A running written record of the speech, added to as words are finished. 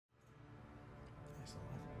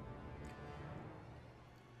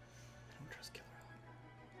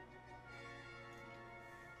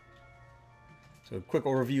So a quick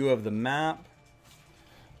overview of the map.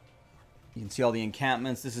 You can see all the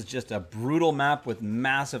encampments. This is just a brutal map with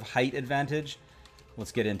massive height advantage.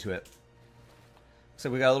 Let's get into it. So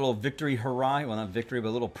we got a little victory hurrah. Well, not victory, but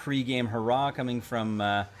a little pre-game hurrah coming from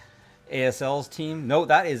ASL's team. No,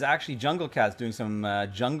 that is actually Jungle Cats doing some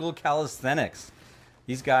jungle calisthenics.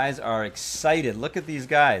 These guys are excited. Look at these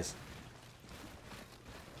guys.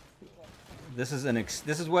 This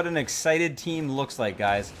is what an excited team looks like,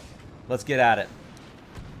 guys. Let's get at it.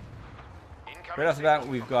 Right off the bat,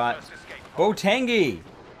 we've got Botangi.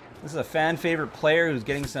 This is a fan favorite player who's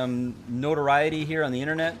getting some notoriety here on the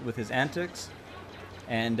internet with his antics.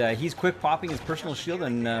 And he's quick popping his personal shield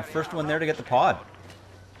and first one there to get the pod.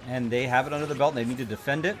 And they have it under the belt and they need to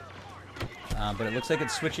defend it. But it looks like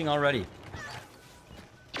it's switching already.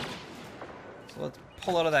 So let's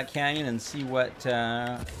pull out of that canyon and see what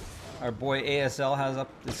our boy ASL has up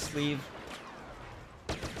his sleeve.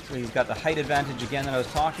 So he's got the height advantage again that I was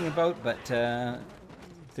talking about, but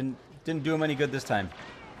didn't do him any good this time.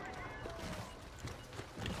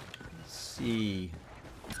 Let's see.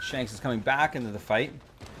 Shanks is coming back into the fight.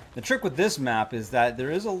 The trick with this map is that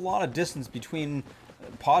there is a lot of distance between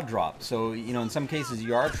pod drops. So, you know, in some cases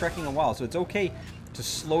you are trekking a while. So it's okay to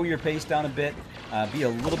slow your pace down a bit, be a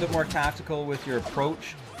little bit more tactical with your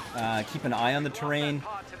approach, keep an eye on the terrain.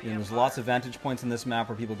 You know, there's lots of vantage points in this map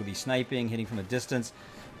where people could be sniping, hitting from a distance.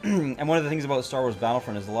 And one of the things about Star Wars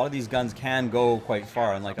Battlefront is a lot of these guns can go quite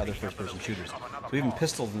far, unlike other first-person shooters. So even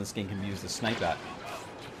pistols in this game can be used to snipe at.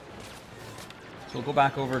 So we'll go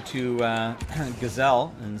back over to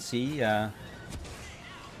Gazelle and see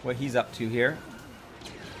what he's up to here.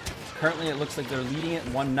 Currently it looks like they're leading it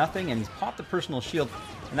 1-0, and he's popped the personal shield.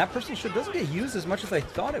 And that personal shield doesn't get used as much as I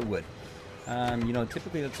thought it would. You know,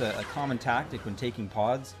 typically that's a common tactic when taking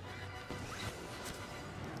pods.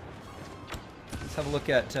 Let's have a look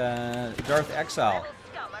at Darth Exile,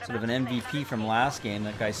 sort of an MVP from last game.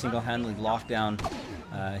 That guy single-handedly locked down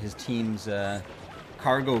his team's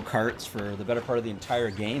cargo carts for the better part of the entire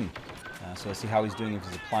game. So let's see how he's doing if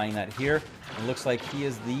he's applying that here. It looks like he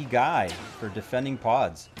is the guy for defending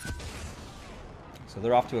pods. So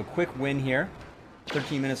they're off to a quick win here.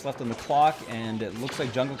 13 minutes left on the clock, and it looks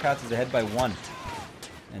like Jungle Cats is ahead by 1.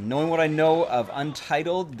 And knowing what I know of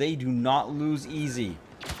Untitled, they do not lose easy.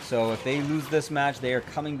 So if they lose this match, they are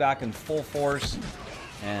coming back in full force.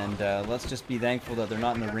 And let's just be thankful that they're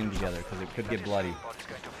not in the ring together, because it could get bloody.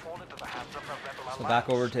 So back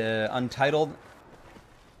over to Untitled.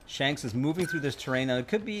 Shanks is moving through this terrain. Now it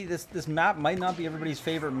could be, this map might not be everybody's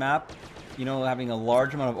favorite map. You know, having a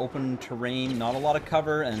large amount of open terrain, not a lot of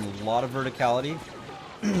cover, and a lot of verticality.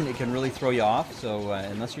 It can really throw you off. So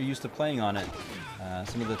unless you're used to playing on it,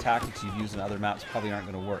 some of the tactics you've used in other maps probably aren't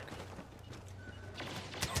going to work.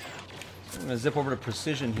 So I'm going to zip over to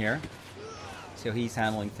Precision here. See how he's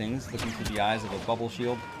handling things. Looking through the eyes of a bubble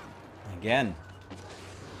shield. Again.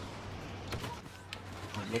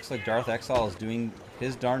 It looks like Darth Exile is doing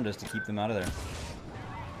his darndest to keep them out of there.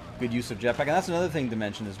 Good use of jetpack. And that's another thing to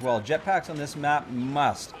mention as well. Jetpacks on this map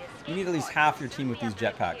must. You need at least half your team with these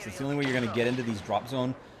jetpacks. It's the only way you're going to get into these drop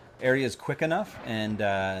zone areas quick enough. And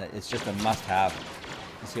it's just a must-have.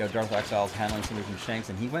 You see how Darth Exile is handling somebody from Shanks.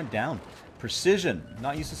 And he went down. Precision.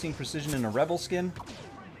 Not used to seeing Precision in a Rebel skin.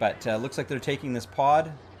 But looks like they're taking this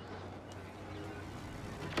pod.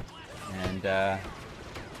 And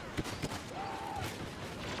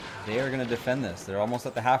they are going to defend this. They're almost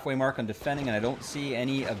at the halfway mark on defending, and I don't see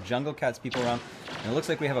any of Jungle Cat's people around. And it looks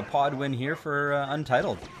like we have a pod win here for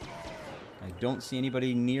Untitled. I don't see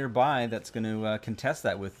anybody nearby that's going to contest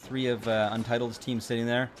that, with 3 of Untitled's teams sitting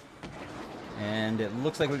there. And it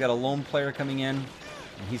looks like we got a lone player coming in,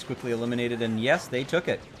 and he's quickly eliminated. And yes, they took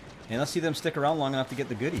it. And let's see them stick around long enough to get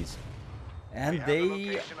the goodies. And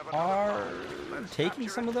they are taking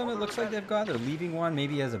some of them, it looks like they've got. They're leaving one,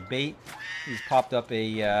 maybe as a bait. He's popped up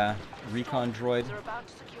a recon droid.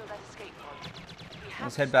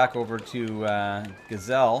 Let's head back over to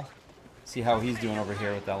Gazelle. See how he's doing over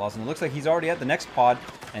here with that loss. And it looks like he's already at the next pod,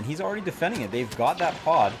 and he's already defending it. They've got that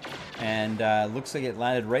pod, and looks like it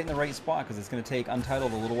landed right in the right spot, because it's going to take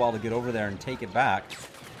Untitled a little while to get over there and take it back.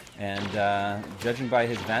 And judging by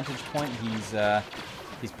his vantage point,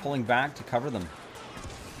 he's pulling back to cover them.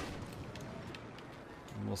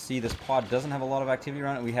 And we'll see this pod doesn't have a lot of activity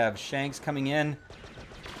around it. We have Shanks coming in.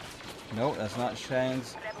 No, that's not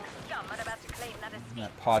Shanks.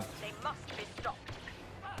 That pod.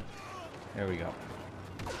 There we go.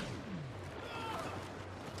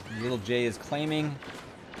 Little J is claiming.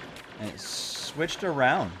 And it's switched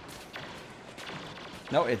around.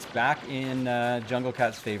 No, it's back in Jungle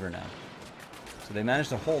Cat's favor now. So they managed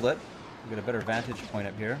to hold it. We get a better vantage point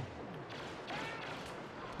up here.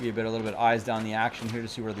 Give you a little bit eyes down the action here to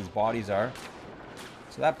see where these bodies are.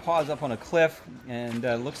 So that pod's up on a cliff, and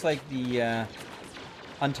looks like the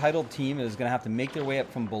Untitled team is going to have to make their way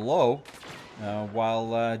up from below,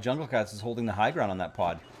 while Jungle Cats is holding the high ground on that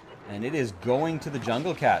pod. And it is going to the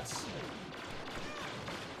Jungle Cats.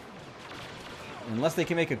 Unless they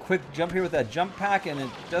can make a quick jump here with that jump pack, and it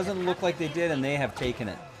doesn't look like they did, and they have taken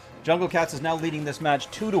it. Jungle Cats is now leading this match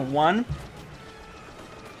 2-1.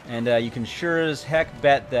 And you can sure as heck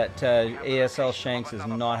bet that ASL Shanks is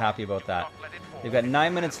not happy about that. They've got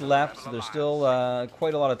 9 minutes left, so there's still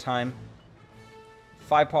quite a lot of time.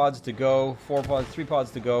 5 pods to go, 3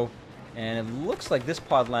 pods to go, and it looks like this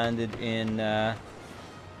pod landed in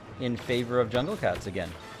favor of Jungle Cats again.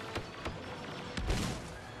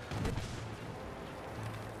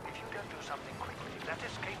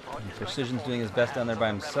 And Precision's doing his best down there by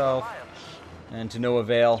himself, and to no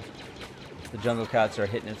avail. The Jungle Cats are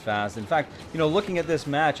hitting it fast. In fact, you know, looking at this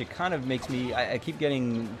match, it kind of makes me... I keep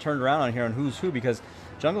getting turned around on here on who's who, because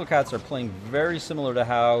Jungle Cats are playing very similar to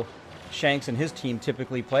how Shanks and his team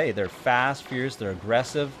typically play. They're fast, fierce, they're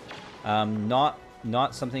aggressive. Not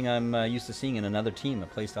something I'm used to seeing in another team, a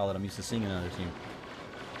playstyle that I'm used to seeing in another team.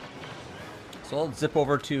 So I'll zip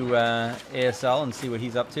over to ASL and see what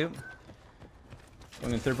he's up to.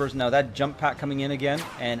 Going in third person now. That jump pack coming in again.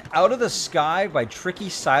 And out of the sky by Tricky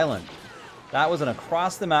Silent. That was an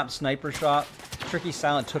across-the-map sniper shot. Tricky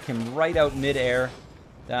Silent took him right out mid-air.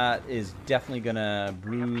 That is definitely going to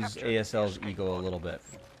bruise ASL's ego a little bit.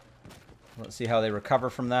 Let's see how they recover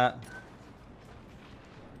from that.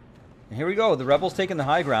 And here we go. The Rebels taking the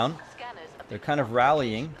high ground. They're kind of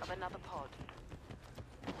rallying.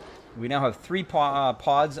 We now have 3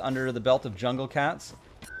 pods under the belt of Jungle Cats.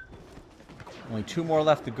 Only 2 more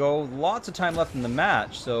left to go. Lots of time left in the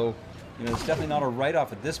match, so... You know, it's definitely not a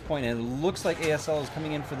write-off at this point, and it looks like ASL is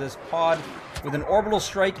coming in for this pod with an orbital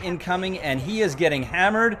strike incoming, and he is getting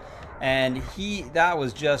hammered, and that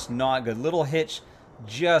was just not good. Little Hitch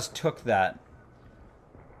just took that.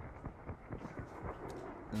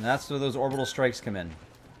 And that's where those orbital strikes come in.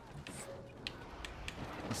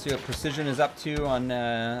 Let's see what Precision is up to on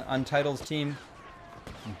Untitled's team.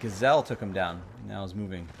 Gazelle took him down. Now is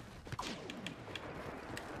moving.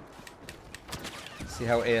 See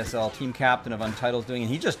how ASL team captain of Untitled's doing, and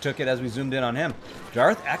he just took it as we zoomed in on him.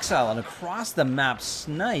 Darth Exile, an across the map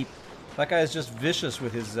snipe. That guy is just vicious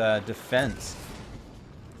with his defense.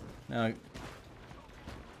 Now,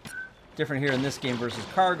 different here in this game versus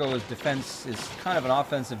Cargo is defense is kind of an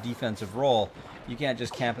offensive defensive role. You can't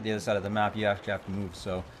just camp at the other side of the map, you actually have to move.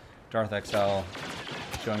 So Darth Exile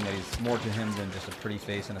showing that he's more to him than just a pretty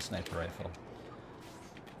face and a sniper rifle.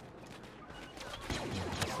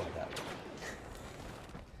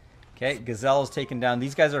 Okay, Gazelle is taken down.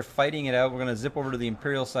 These guys are fighting it out. We're going to zip over to the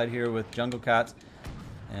Imperial side here with Jungle Cats,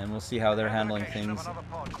 and we'll see how they're handling things.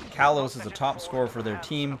 Kalos is the top scorer for their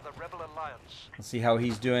team. Let's see how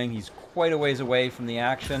he's doing. He's quite a ways away from the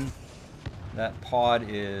action. That pod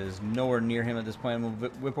is nowhere near him at this point. We'll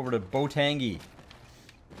whip over to Botangi.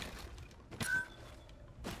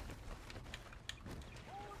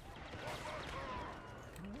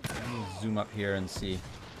 Zoom up here and see.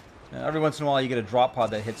 Now, every once in a while you get a drop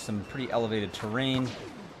pod that hits some pretty elevated terrain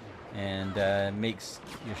and makes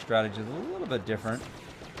your strategy a little bit different.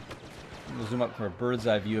 We'll zoom up for a bird's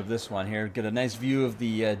eye view of this one here. Get a nice view of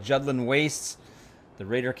the Judlin Wastes, the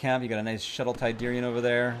Raider camp. You got a nice shuttle Tydirian over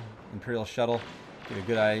there, Imperial shuttle. Get a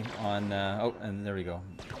good eye on, oh, and there we go.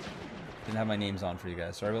 Didn't have my names on for you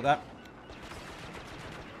guys, sorry about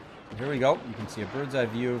that. Here we go. You can see a bird's eye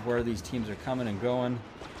view of where these teams are coming and going.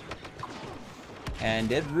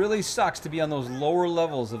 And it really sucks to be on those lower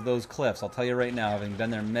levels of those cliffs. I'll tell you right now, having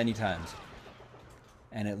been there many times.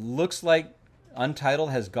 And it looks like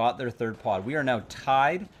Untitled has got their third pod. We are now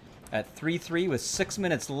tied at 3-3 with 6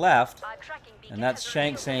 minutes left. And that's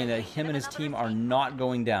Shank saying that him and his team are not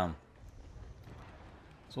going down.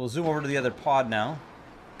 So we'll zoom over to the other pod now.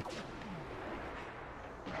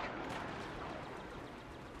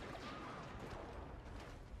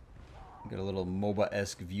 Get a little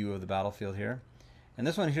MOBA-esque view of the battlefield here. And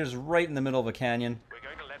this one here is right in the middle of a canyon.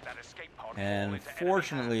 And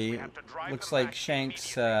fortunately, looks like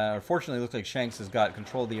Shanks, looks like Shanks has got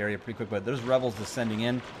control of the area pretty quick, but there's rebels descending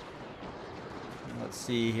in. Let's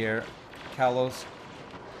see here. Kalos.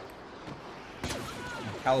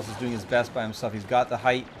 Kalos is doing his best by himself. He's got the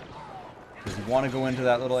height. Does he want to go into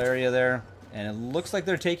that little area there? And it looks like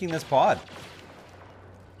they're taking this pod.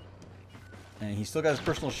 And he still got his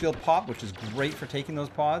personal shield pop, which is great for taking those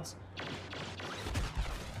pods.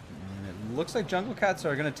 And it looks like Jungle Cats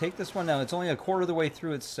are going to take this one now. It's only a quarter of the way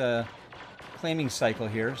through its claiming cycle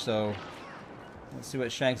here, so Let's see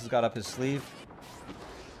what Shanks has got up his sleeve.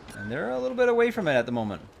 And they're a little bit away from it at the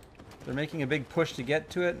moment. They're making a big push to get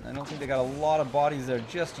to it. I don't think they got a lot of bodies there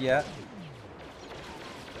just yet.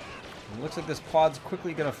 It looks like this pod's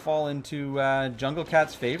quickly going to fall into Jungle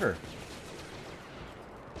Cat's favor.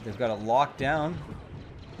 They've got it locked down.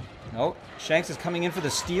 Oh, Shanks is coming in for the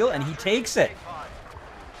steal, and he takes it.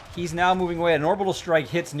 He's now moving away. An orbital strike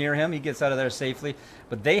hits near him. He gets out of there safely.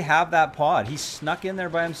 But they have that pod. He snuck in there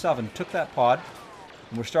by himself and took that pod.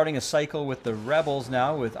 And we're starting a cycle with the Rebels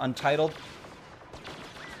now with Untitled.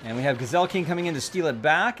 And we have Gazelle King coming in to steal it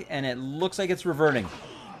back, and it looks like it's reverting.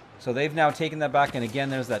 So they've now taken that back, and again,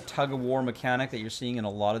 there's that tug-of-war mechanic that you're seeing in a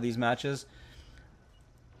lot of these matches.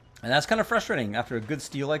 And that's kind of frustrating. After a good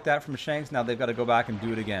steal like that from Shanks, now they've got to go back and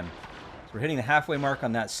do it again. So we're hitting the halfway mark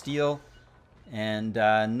on that steal, and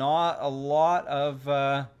not a lot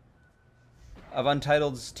of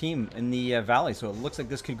Untitled's team in the Valley, so it looks like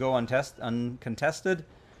this could go uncontested.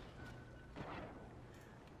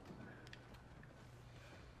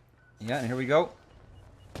 Yeah, and here we go.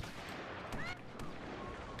 The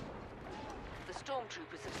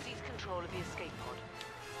stormtroopers have seized control of the escape pod.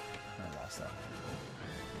 I lost that.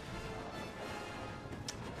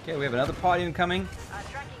 Okay, we have another pod incoming. Our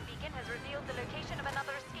tracking beacon has revealed the location of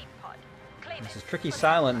another escape pod. Claim This it. is Tricky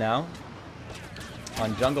Silent now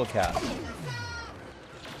on Jungle Cat.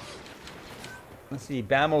 Let's see,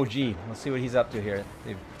 Bam OG. Let's see what he's up to here.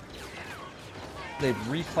 They've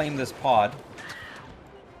reclaimed this pod.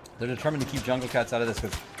 They're determined to keep Jungle Cats out of this,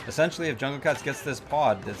 because essentially if Jungle Cats gets this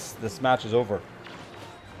pod, this match is over.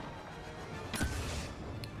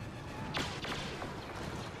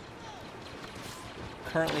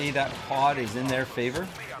 Currently that pod is in their favor.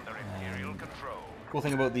 Cool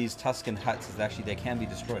thing about these Tuscan huts is actually they can be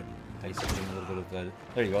destroyed. Basically a little bit of the,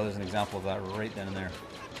 there you go, there's an example of that right then and there.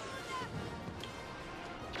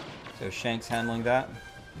 So Shanks handling that.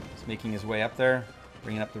 He's making his way up there,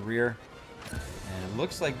 bringing up the rear. And it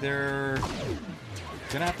looks like they're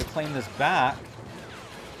gonna have to claim this back.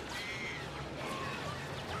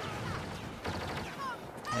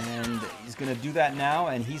 And he's gonna do that now,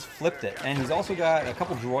 and he's flipped it. And he's also got a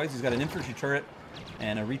couple droids. He's got an infantry turret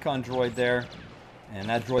and a recon droid there. And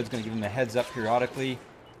that droid's gonna give him a heads up periodically.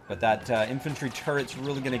 But that infantry turret's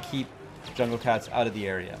really gonna keep Jungle Cats out of the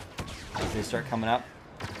area as they start coming up.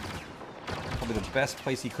 Probably the best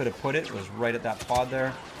place he could have put it was right at that pod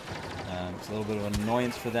there. It's a little bit of an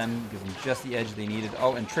annoyance for them. Gives them just the edge they needed.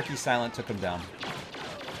 Oh, and Tricky Silent took him down.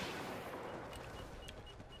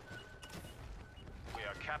 We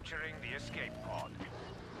are capturing the escape pod.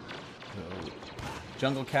 So,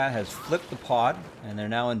 Jungle Cat has flipped the pod, and they're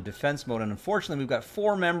now in defense mode. And unfortunately, we've got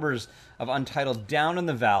 4 members of Untitled down in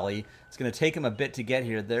the valley. It's going to take them a bit to get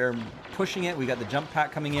here. They're pushing it. We got the jump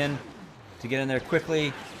pack coming in to get in there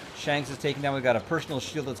quickly. Shanks is taken down. We've got a personal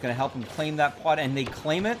shield that's going to help him claim that pod, and they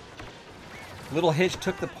claim it. Little Hitch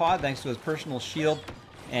took the pod thanks to his personal shield,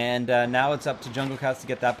 and now it's up to Jungle Cats to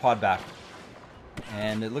get that pod back.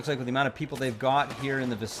 And it looks like with the amount of people they've got here in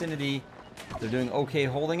the vicinity, they're doing okay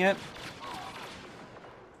holding it.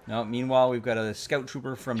 No, meanwhile, we've got a scout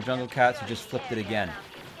trooper from Jungle Cats who just flipped it again.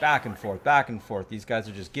 Back and forth, back and forth. These guys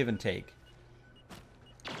are just give and take.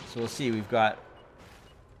 So we'll see. We've got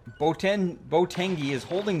Botengi is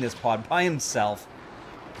holding this pod by himself.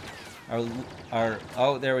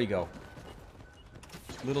 Oh, there we go.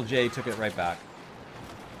 Little J took it right back.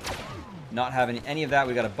 Not having any of that.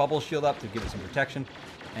 We got a bubble shield up to give it some protection.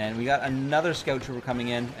 And we got another scout trooper coming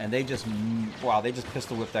in, and they just, wow, they just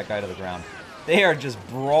pistol whipped that guy to the ground. They are just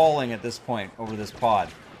brawling at this point over this pod.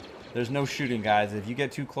 There's no shooting, guys. If you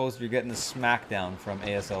get too close, you're getting the smackdown from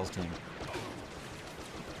ASL's team.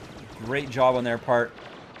 Great job on their part.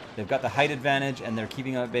 They've got the height advantage, and they're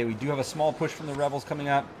keeping them at bay. We do have a small push from the Rebels coming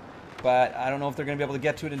up, but I don't know if they're going to be able to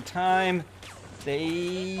get to it in time.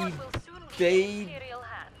 They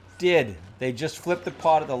did. They just flipped the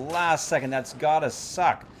pod at the last second. That's gotta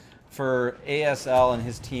suck for ASL and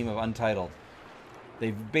his team of Untitled.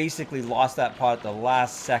 They've basically lost that pod at the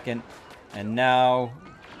last second, and now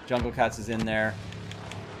Jungle Cats is in there.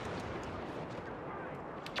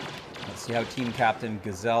 Let's see how team captain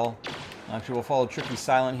Gazelle. Actually, we'll follow Tricky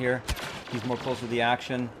Silent here. He's more close with the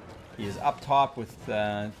action. He is up top with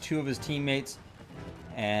 2 of his teammates.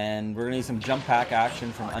 And we're going to need some jump pack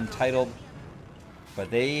action from Untitled.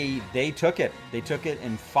 But they took it. They took it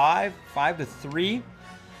in 5-3.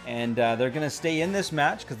 And they're going to stay in this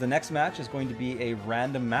match because the next match is going to be a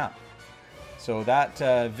random map. So that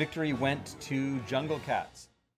victory went to Jungle Cats.